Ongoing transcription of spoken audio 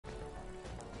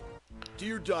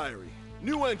Dear Diary,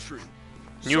 new entry.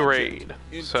 New raid.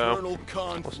 Internal Let's do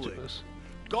conflict. this.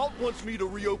 Galt wants me to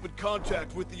reopen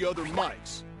contact with the other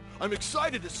mics. I'm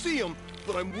excited to see them,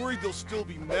 but I'm worried they'll still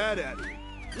be mad at me.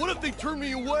 What if they turn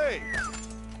me away?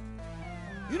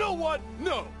 You know what?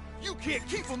 No, you can't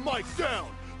keep a mic down.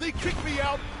 They kicked me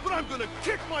out, but I'm gonna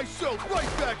kick myself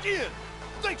right back in.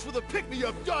 Thanks for the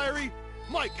pick-me-up, Diary.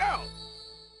 Mike out.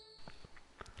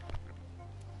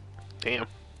 Damn.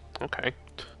 Okay.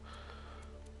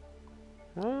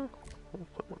 Well,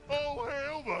 Oh,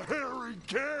 hail the Hairy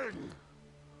King!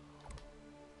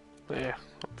 yeah,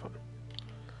 I'm fine.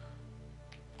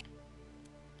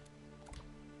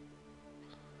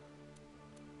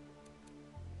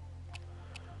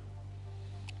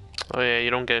 Oh yeah, you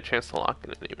don't get a chance to lock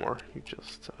in anymore. You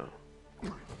just,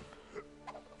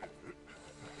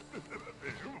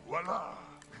 Voila!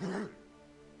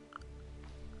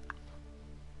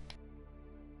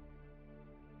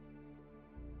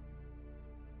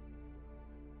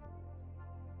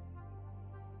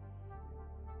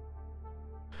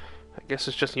 I guess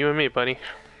it's just you and me, buddy.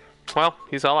 Well,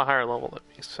 he's all a higher level than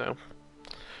me, so.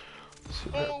 Let's see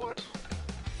what happens.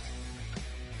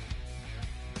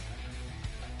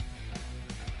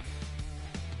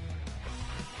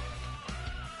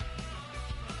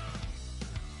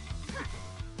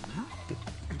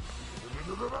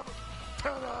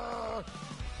 Ta-da!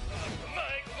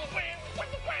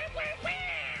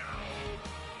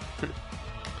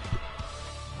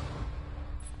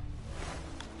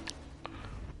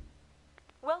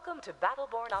 Welcome to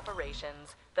Battleborn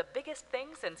Operations, the biggest thing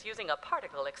since using a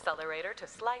particle accelerator to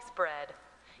slice bread.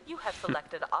 You have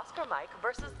selected Oscar Mike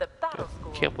versus the Battle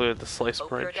School. Can't believe the slice Hope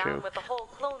bread you're down joke. with the whole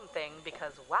clone thing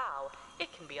because, wow,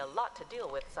 it can be a lot to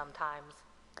deal with sometimes.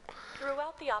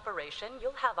 Throughout the operation,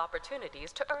 you'll have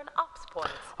opportunities to earn ops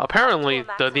points. Apparently,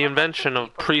 the invention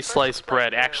of pre-sliced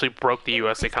bread actually broke the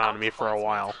U.S. economy for a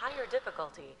while.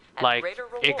 Like,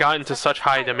 it got into such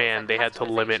high demand, they had to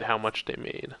limit how much they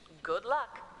made. Good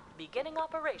luck. Beginning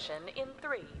operation in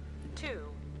 3, 2,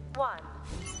 1.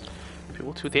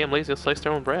 People too damn lazy to slice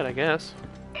their own bread, I guess.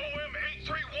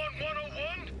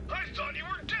 OM831101? I thought you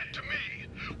were dead to me.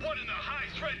 What in the high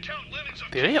thread count linens of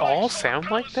Do they all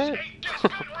sound like that? Do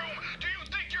you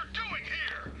think you're doing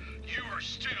here? You are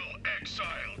still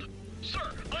exiled.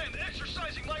 Sir, I am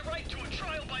exercising my right to a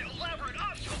trial by elaborate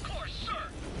obstacle course, sir.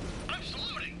 I'm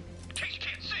saluting. In case you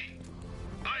can't see.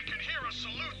 I can hear a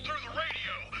salute through the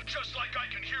radio, just like I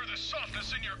can hear the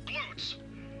softness in your glutes.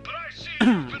 But I see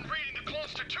you've been reading the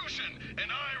Constitution,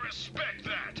 and I respect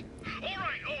that. All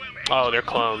right, OM. Oh, they're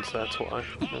clones, that's why.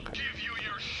 I'll Okay. give you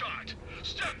your shot.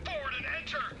 Step forward and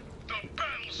enter the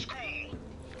battle school.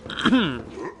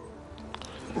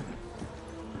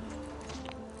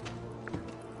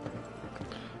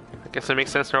 I guess it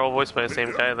makes sense they're all voiced by the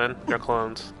same guy then. They're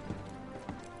clones.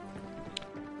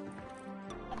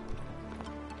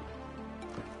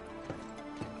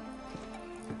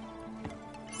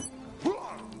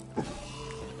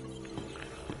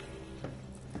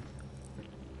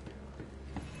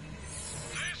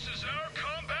 This is our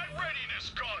combat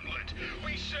readiness gauntlet.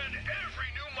 We send every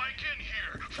new mic in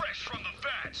here, fresh from the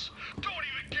vats. Don't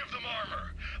even give them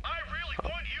armor. I really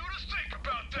want you to think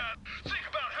about that. Think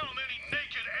about how many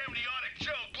naked amniotic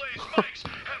gel glazed mics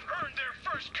have earned their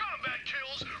first combat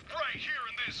kills right here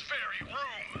in this very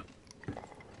room.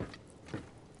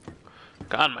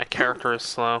 God, my character is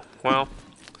slow. Well,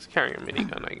 he's carrying a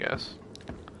minigun, I guess.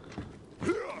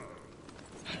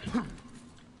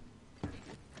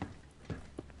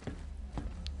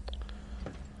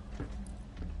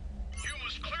 You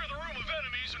must clear the room of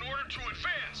enemies in order to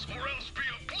advance, or else be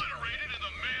obliterated in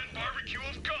the man barbecue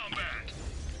of combat.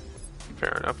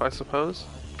 Fair enough, I suppose.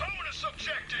 Bonus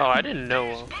objective. Oh, I didn't know.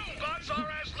 These boombots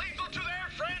are as lethal to their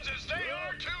friends as they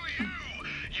are to you.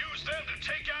 Use them to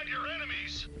take out your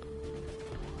enemies.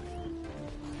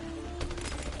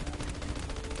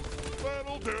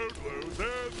 Battle don't lose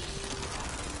it.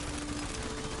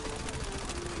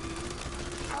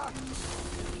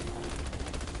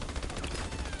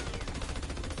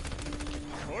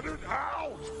 Cut it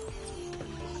out!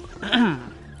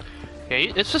 Yeah,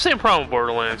 it's the same problem with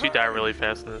Borderlands. You die really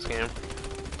fast in this game.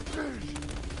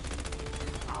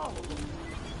 Ow.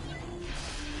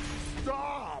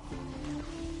 Stop!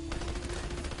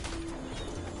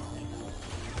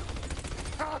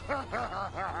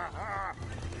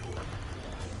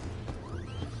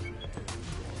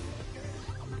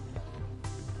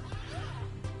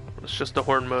 It's just a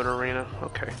horde mode arena.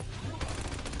 Okay.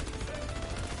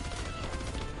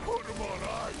 Put him on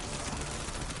ice!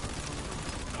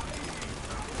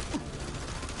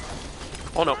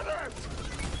 Oh no.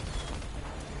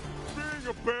 Being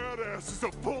a badass is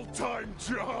a full-time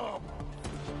job.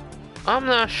 I'm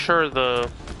not sure the...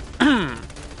 Better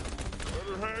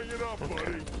hang it up,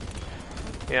 buddy.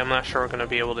 Yeah, I'm not sure we're gonna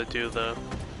be able to do the...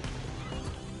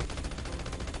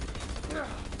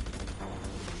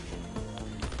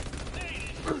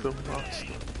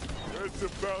 boombox. It's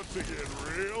about to get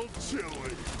real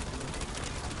chilly.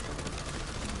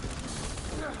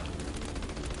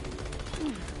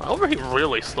 I overheat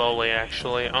really slowly,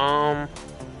 actually. I'll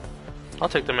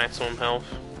take the maximum health.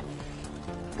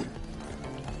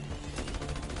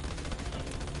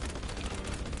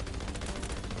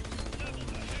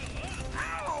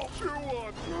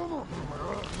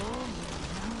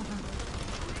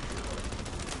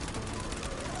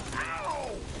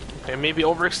 Okay, maybe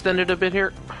overextended a bit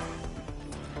here.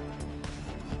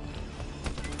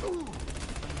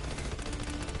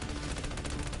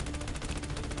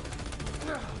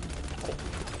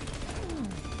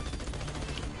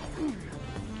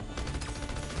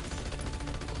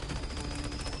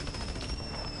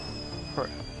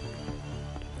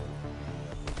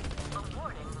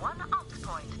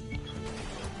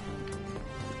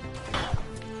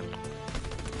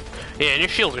 Yeah, and your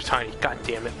shields are tiny. God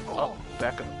damn it. Oh,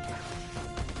 back up.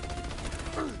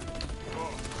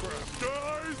 Oh, crap.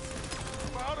 Guys!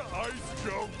 I'm out of ice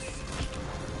jokes.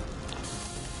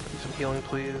 Need some healing,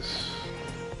 please.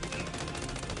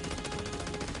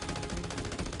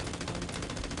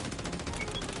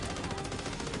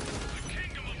 The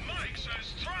Kingdom of Mikes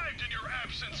has thrived in your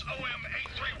absence,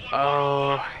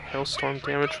 OM-831. Hailstorm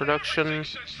damage reduction.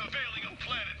 Since the veiling of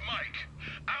Planet Mike.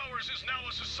 Ours is now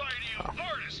a society of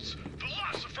artists,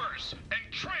 philosophers,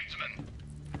 and tradesmen.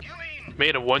 You mean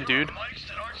Made of one dude. Mikes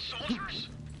that aren't soldiers?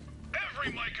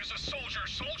 Every Mike is a soldier,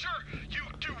 soldier. You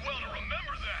do well to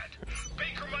remember that.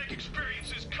 Baker Mike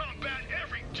experiences combat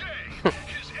every day.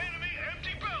 His enemy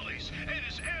empty bellies, and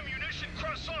his ammunition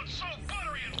croissants so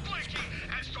buttery and flaky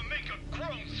as to make a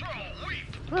grown thrall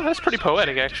weep. Oh, that's pretty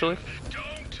poetic, actually.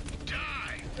 Don't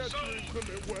die. So,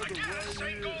 again,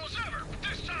 same goal as ever.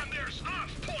 This time there's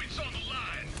ops points on the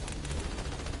line.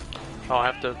 I'll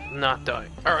have to not die.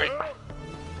 Alright.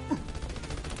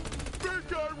 Big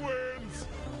guy wins.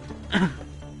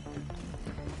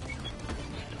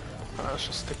 Let's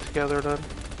just stick together then.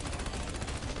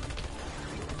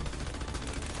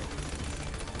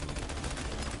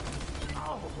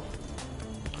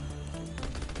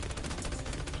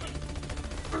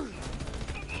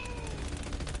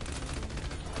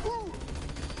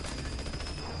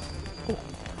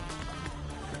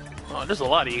 Oh, there's a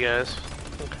lot of you guys.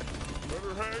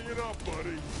 Better hang it up,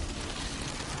 buddy.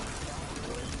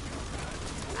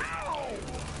 Ow!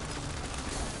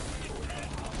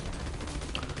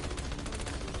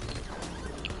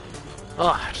 Oh,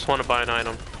 I just want to buy an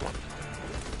item. Come on.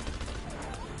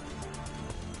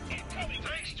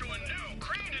 Thanks to a new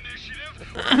green initiative,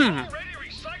 we're already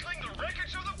recycling the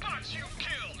wreckage of the bots you've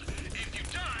killed. If you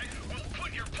die, we'll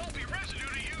put your pulpy residue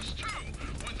to use too.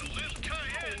 With a little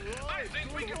cayenne, I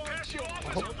think we can pass you off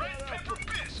as a red pepper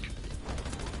bisque.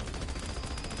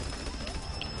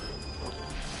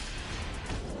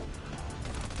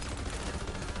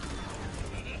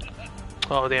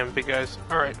 Oh, damn, big guys.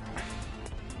 Alright.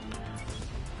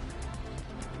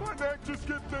 My neck just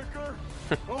get thicker.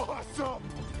 Awesome.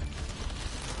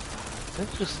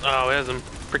 It's just. Oh, it has a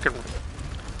freaking.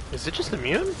 Is it just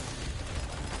immune?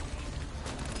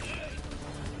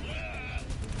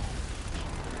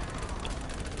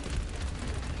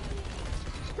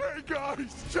 Hey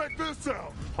guys, check this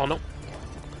out. Oh, no.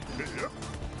 Yep.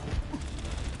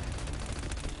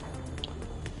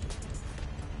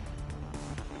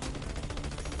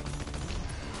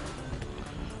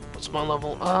 What's my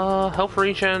level? Health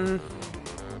regen.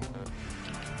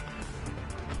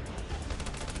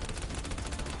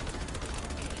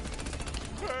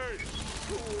 Hey,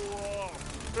 cool off.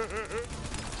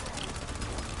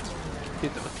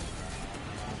 Get the-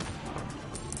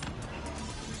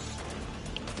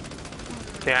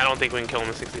 Okay, I don't think we can kill him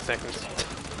in 60 seconds.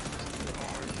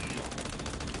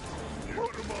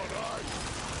 Put him on ice.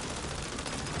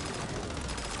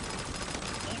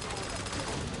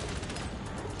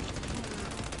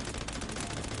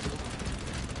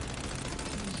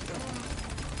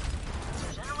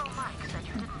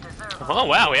 Oh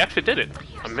wow, we actually did it.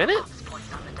 A minute?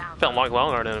 Felt like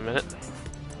longer than a minute.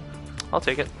 I'll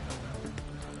take it.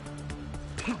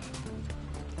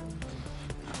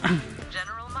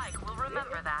 General Mike will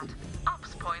remember that.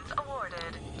 Ops points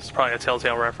awarded. This is probably a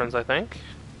Telltale reference, I think.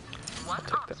 One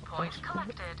take ops that. point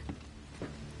collected.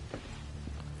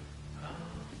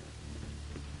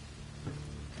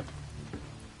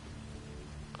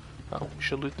 Oh, we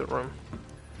should loot the room.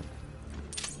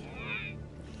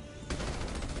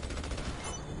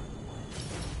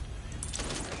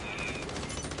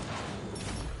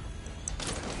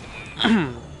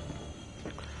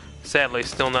 Sadly,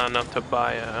 still not enough to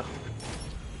buy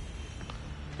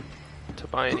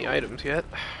any items yet.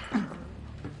 Okay.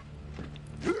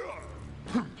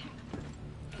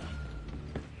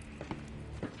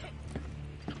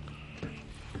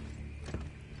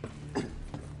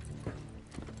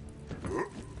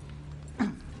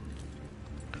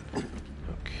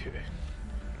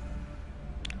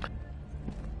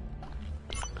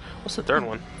 What's the third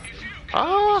one?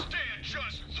 Nah,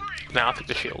 I'll take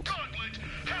the shield.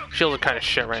 Shields are kind of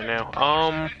shit right now.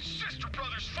 Sister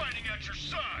brothers fighting at your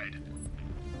side.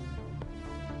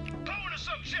 Bonus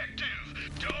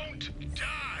objective: don't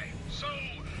die. So,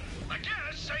 I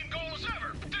guess same goal as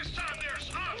ever. This time there's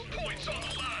ops points on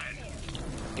the line.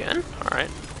 Again?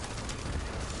 Alright.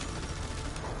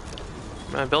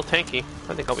 Man, build tanky.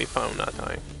 I think I'll be fine with not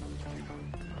dying.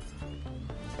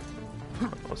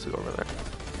 Let's go over there.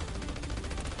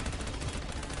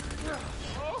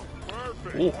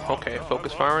 Ooh, okay,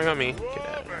 focus firing on me. Get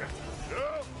out of here.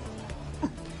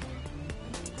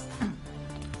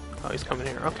 Oh, he's coming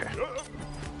here, okay.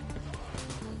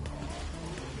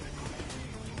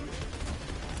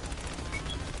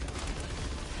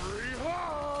 Free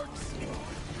hugs!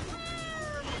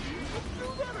 Do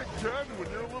that again when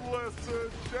you're a little less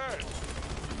dead.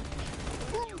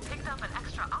 You picked up an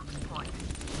extra ops point.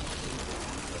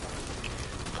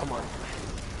 Come on.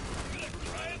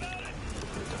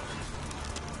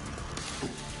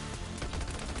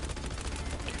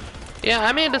 Yeah,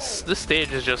 I mean, this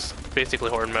stage is just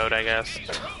basically horde mode, I guess.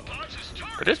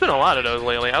 But there's been a lot of those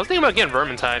lately. I was thinking about getting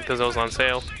Vermintide because it was on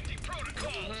sale.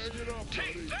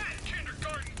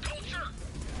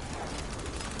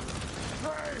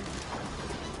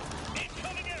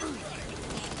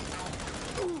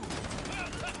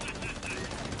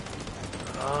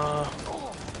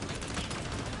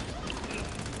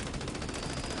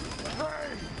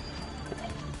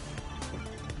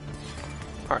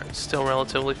 Alright, still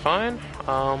relatively fine.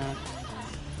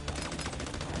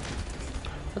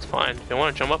 That's fine. If they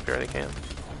want to jump up here, they can.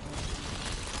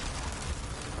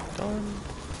 Done.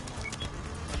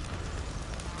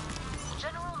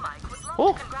 General Mike would love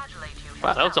Oh. to congratulate you.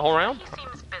 Wow, that was the whole round? He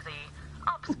seems busy.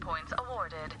 Ops points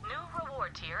awarded. New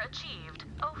reward tier achieved.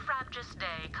 Oh, frabjous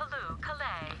day. Kalu,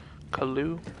 Calais.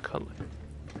 Kalu, Calais.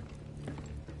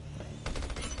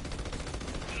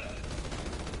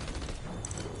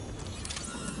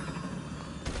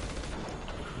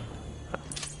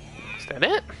 Is that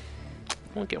it?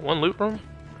 We'll get one loot room.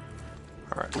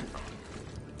 Alright.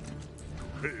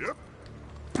 Yep.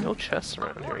 No chests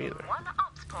around here either. One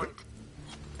ops point.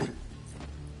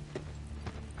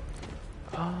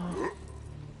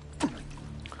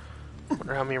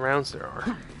 Wonder how many rounds there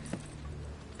are.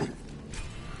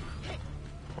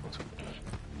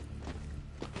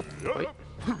 Wait.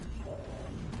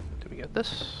 Did we get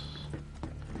this?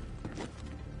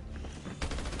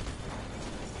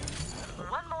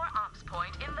 One more ops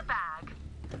point in the bag.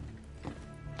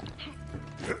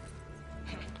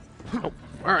 Nope.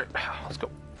 Alright, let's go.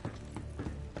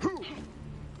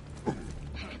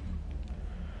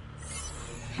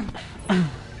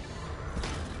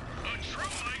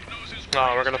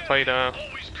 Oh, we're gonna fight,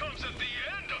 Always comes at the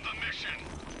end of the mission.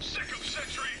 Sick of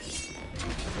sentry.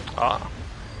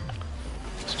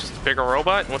 It's just a bigger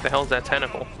robot? What the hell is that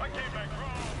tentacle? I came back wrong.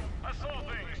 I saw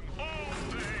things. All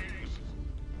things.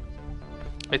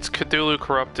 It's Cthulhu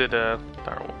corrupted,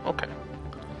 Darwin. Okay.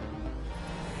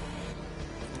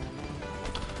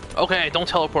 Okay, don't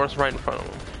teleport us right in front of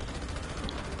him.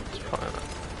 Let's try that.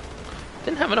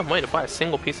 Didn't have enough money to buy a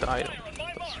single piece of item.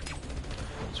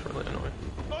 That's really annoying.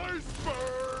 Nice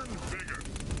burn! Bigger,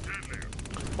 deadlier.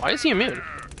 Why is he immune?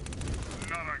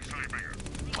 Not actually bigger.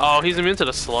 Oh, he's immune to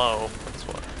the slow. That's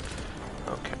why.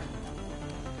 Okay.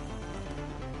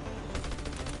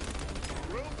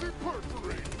 Realty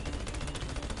perforated.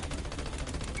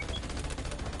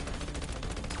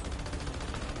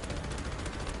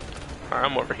 Alright,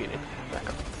 I'm overheating. Back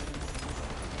up.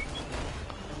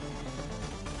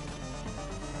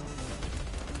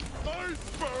 Nice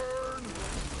burn!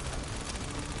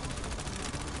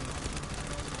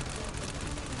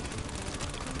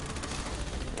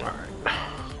 Alright.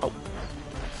 Oh.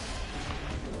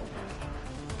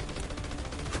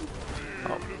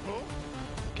 Beautiful.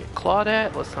 Get clawed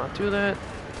at. Let's not do that.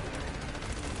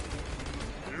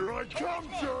 Here I come,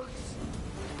 jerks!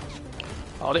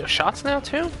 Oh, they have shots now,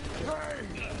 too?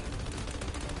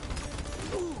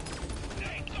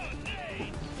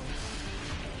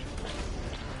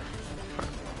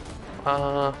 Hey!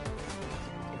 Oh,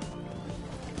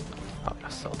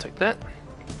 yes, I'll take that.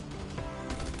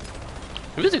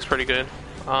 The music's pretty good.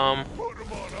 Put 'em on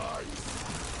ice!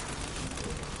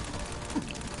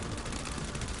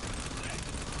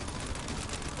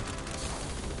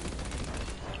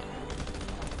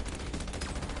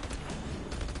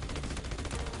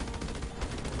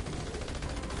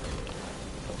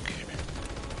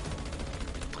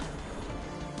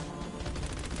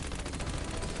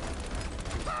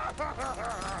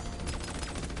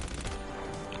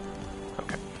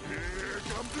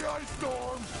 the ice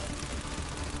storm.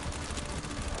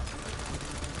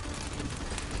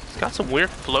 He's got some weird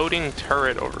floating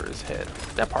turret over his head.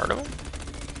 Is that part of him?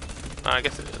 I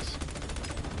guess it is.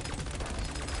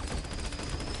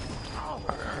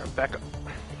 Alright, back up.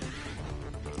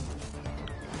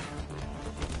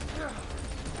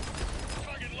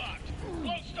 Target locked.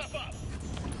 Load stuff up.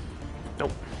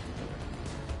 Nope.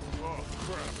 Oh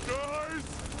crap, guys!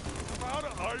 I'm out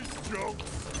of ice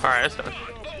jokes. Alright, that's done.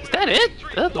 Is that it?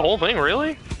 Is that the whole thing,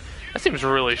 really? That seems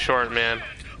really short, man.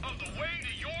 Of the way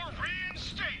to your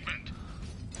reinstatement.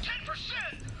 10%,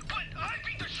 but I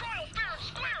beat the trial fair and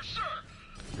square, sir.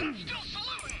 I'm still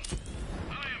saluting.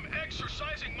 I am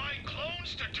exercising my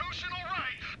constitutional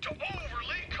right to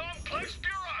overly complex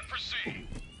bureaucracy.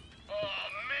 Oh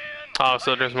man. Oh,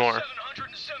 so there's more.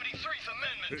 773th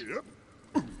Amendment.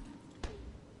 Yep.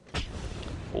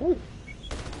 Ooh.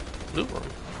 Loot room.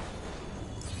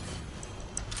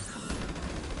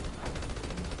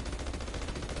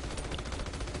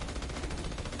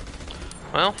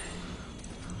 Well,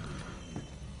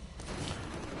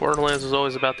 Borderlands is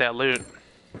always about that loot.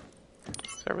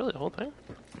 Is that really the whole thing?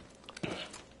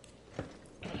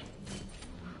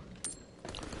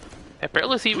 It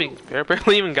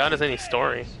barely even got us any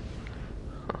story.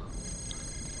 Huh.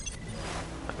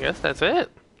 I guess that's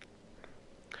it.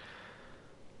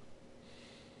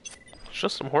 It's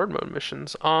just some horde mode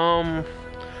missions.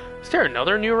 Is there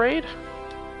another new raid?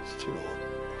 It's too long.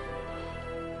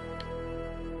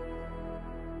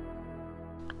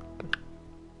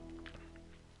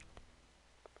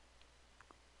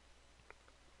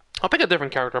 I'll pick a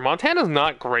different character. Montana's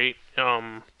not great.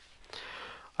 I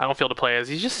don't feel to play as.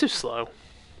 He's just too slow.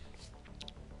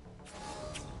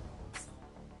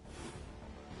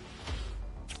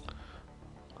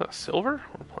 Silver?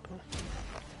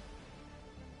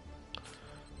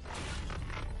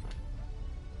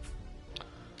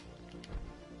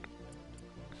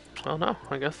 Oh no,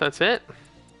 I guess that's it.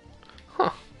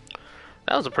 Huh.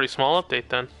 That was a pretty small update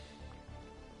then.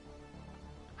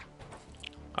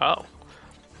 Oh.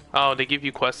 Oh, they give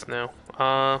you quests now.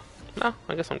 No,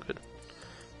 I guess I'm good.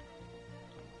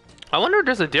 I wonder if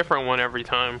there's a different one every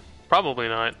time. Probably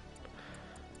not.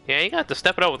 Yeah, you got to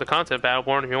step it up with the content,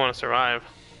 Battleborn, if you want to survive.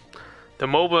 The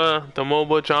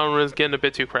MOBA genre is getting a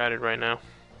bit too crowded right now.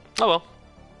 Oh well.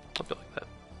 I feel like